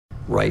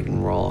right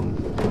and wrong,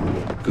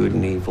 good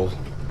and evil.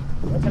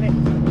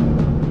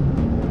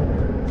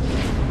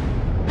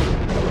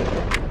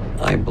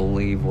 I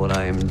believe what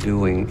I am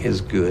doing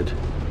is good,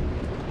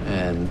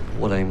 and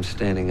what I am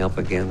standing up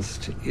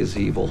against is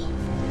evil.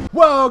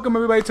 Welcome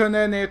everybody to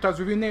another Native Thoughts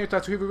Review. Native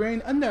Thoughts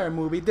Reviewing another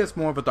movie. This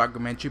more of a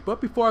documentary. But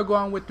before I go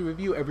on with the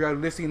review, if you're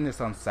listening to this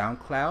on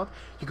SoundCloud,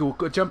 you can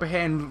go jump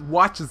ahead and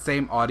watch the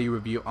same audio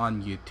review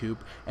on YouTube.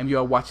 And if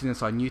you're watching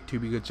this on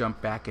YouTube, you can jump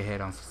back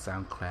ahead on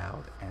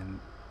SoundCloud and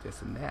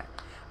this and that.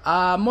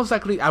 Most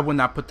likely I will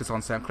not put this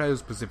on SoundCloud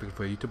specifically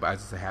for YouTube. I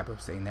just have a habit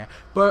of saying that.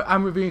 But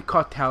I'm reviewing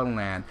Cartel,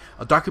 a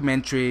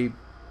documentary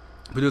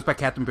produced by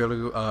Catherine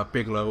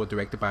Bigelow,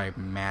 directed by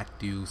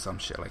Matthew, some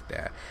shit like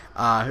that.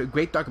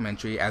 Great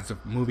documentary. As this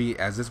movie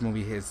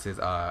is his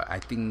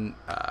I think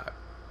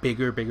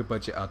bigger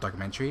budget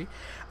documentary.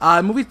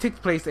 The movie takes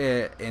place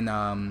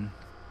in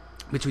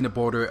between the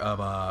border of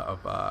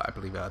I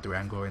believe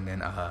Durango and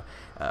then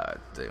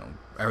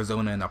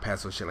Arizona and El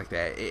Paso, shit like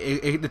that.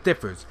 It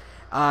differs.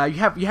 You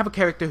have a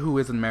character who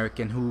is an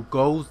American who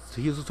goes.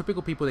 He's the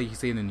typical people that you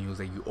see in the news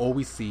that you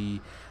always see.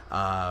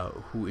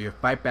 Who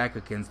fight back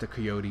against the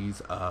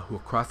coyotes, who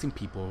are crossing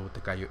people, the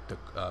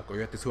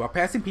coyotes who are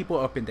passing people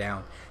up and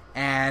down,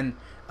 and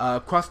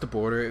across the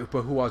border,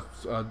 but who are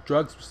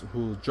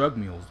drug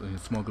mules and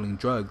smuggling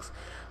drugs.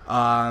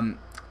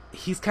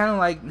 He's kind of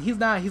like he's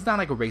not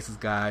like a racist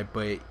guy,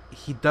 but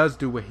he does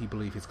do what he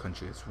believes his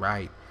country is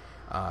right.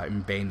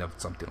 In vein of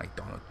something like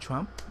Donald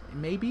Trump,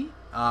 maybe.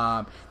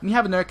 And you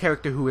have another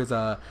character who is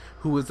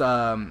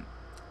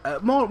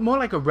more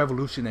like a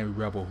revolutionary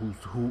rebel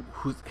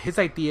whose his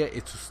idea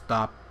is to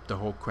stop the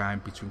whole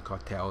crime between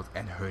cartels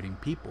and hurting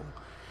people.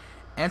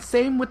 And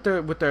same with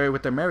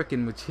the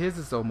American, which his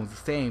is almost the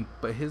same,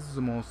 but his is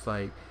almost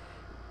like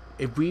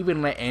if we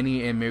even let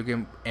any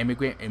immigrant,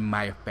 it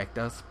might affect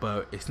us,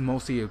 but it's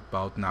mostly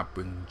about not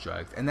bringing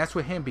drugs. And that's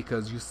with him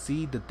because you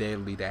see the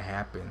deadly that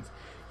happens.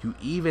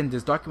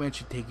 This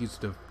documentary takes you to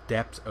the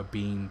depths of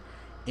being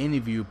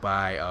interviewed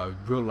by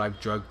real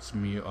life drugs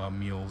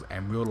mules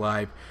and real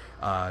life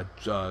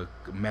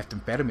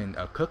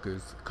methamphetamine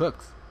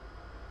cooks.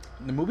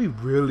 The movie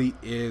really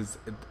it's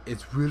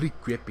really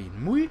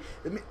gripping.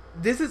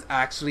 This is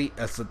actually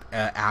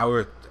an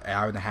hour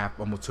and a half,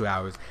 almost 2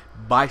 hours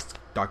Vice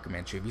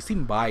documentary. If you've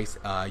seen Vice,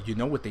 you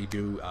know what they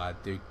do.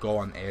 They go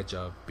on edge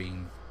of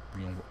being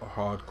a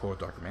hardcore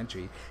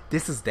documentary.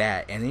 This is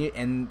that,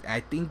 and I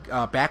think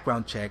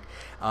background check.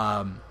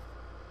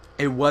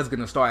 It was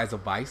gonna start as a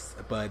Vice,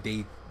 but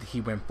he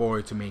went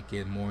forward to make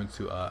it more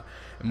into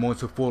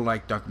full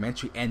like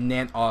documentary, and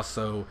then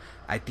also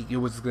I think it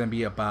was gonna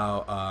be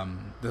about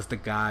just the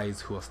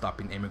guys who are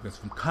stopping immigrants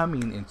from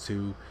coming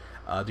into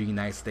the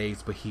United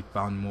States, but he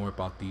found more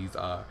about these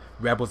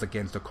rebels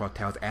against the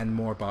cartels and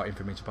more about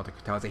information about the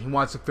cartels, and he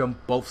wants to film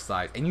both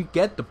sides, and you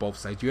get the both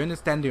sides. You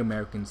understand the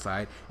American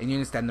side and you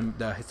understand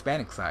the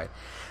Hispanic side.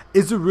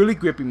 It's a really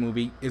gripping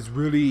movie. It's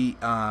really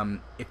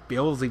it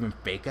feels even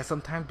fake at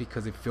sometimes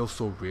because it feels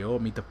so real. I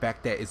mean, the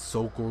fact that it's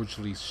so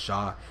gorgeously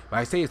shot. But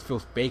I say it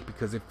feels fake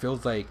because it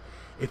feels like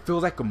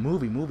a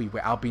movie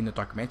without being a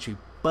documentary.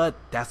 But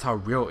that's how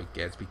real it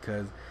gets,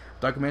 because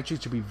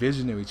documentaries should be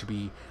visionary, should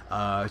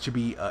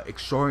be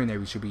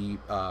extraordinary, should be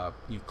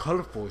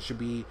colorful, should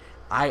be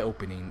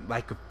eye-opening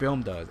like a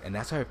film does, and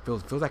that's how it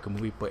feels. It feels like a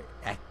movie, but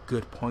at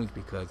good points,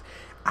 because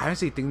I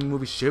honestly think the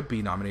movie should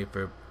be nominated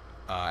for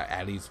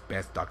at least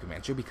best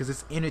documentary because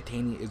it's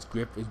entertaining, it's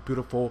it's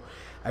beautiful.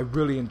 I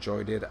really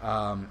enjoyed it.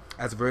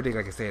 As a verdict,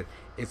 like I said,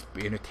 it's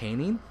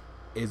entertaining,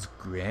 it's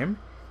grim.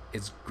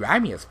 It's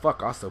grimy as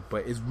fuck also,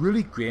 but it's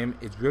really grim,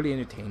 it's really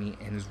entertaining,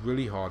 and it's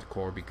really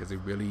hardcore because it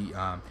really,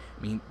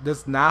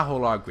 there's not a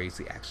whole lot of great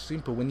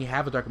action, but when you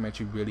have a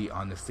documentary really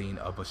on the scene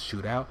of a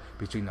shootout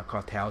between the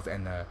cartels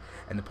and the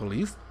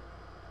police,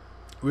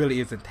 really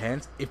is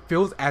intense. It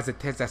feels as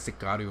intense as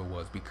Sicario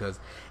was, because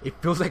it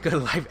feels like a real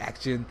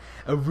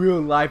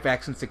live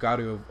action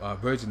Sicario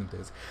version of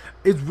this.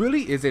 It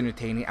really is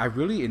entertaining. I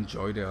really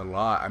enjoyed it a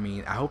lot. I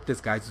mean, I hope this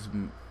guy just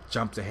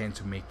jumps ahead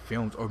to make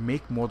films or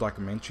make more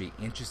documentary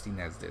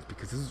interesting as this,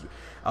 because this is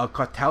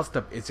cartel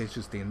stuff is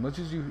interesting. As much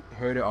as you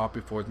heard it all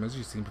before, as much as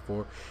you've seen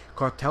before,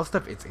 cartel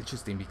stuff it's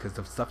interesting because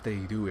of stuff that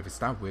you do. If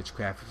it's not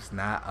witchcraft, if it's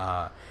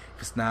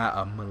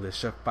not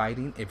militia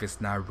fighting, if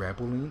it's not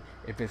rebelling,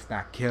 if it's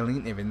not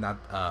killing, if it's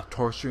not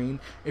torturing,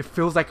 it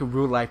feels like a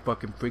real life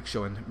fucking freak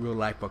show and real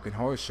life fucking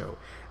horror show.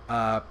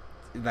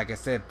 Like I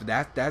said,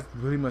 that's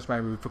really much my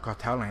review for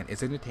Cartel Land.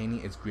 It's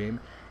entertaining, it's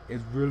grim. It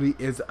really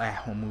is a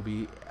at-home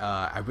movie.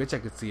 I wish I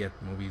could see it at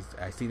the movies.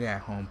 I see it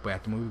at home, but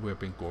at the movie would have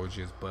been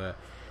gorgeous. But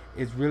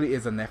it really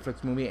is a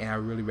Netflix movie, and I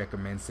really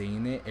recommend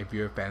seeing it if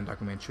you're a fan of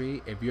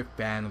documentary. If you're a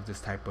fan of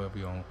this type of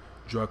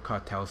drug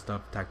cartel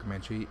stuff,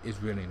 documentary is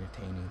really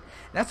entertaining. And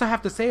that's what I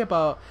have to say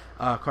about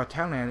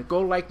Cartel Land. Go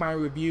like my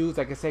reviews.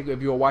 Like I said,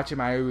 if you're watching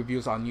my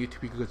reviews on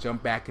YouTube, you can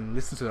jump back and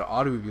listen to the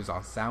audio reviews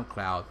on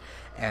SoundCloud.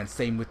 And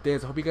same with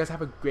this. I hope you guys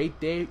have a great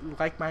day.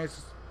 Like my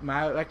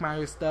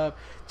stuff,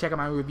 check out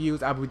my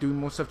reviews. I'll be doing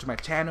more stuff to my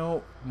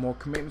channel, more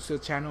commitments to the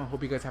channel.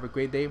 Hope you guys have a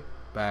great day.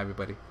 Bye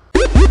everybody.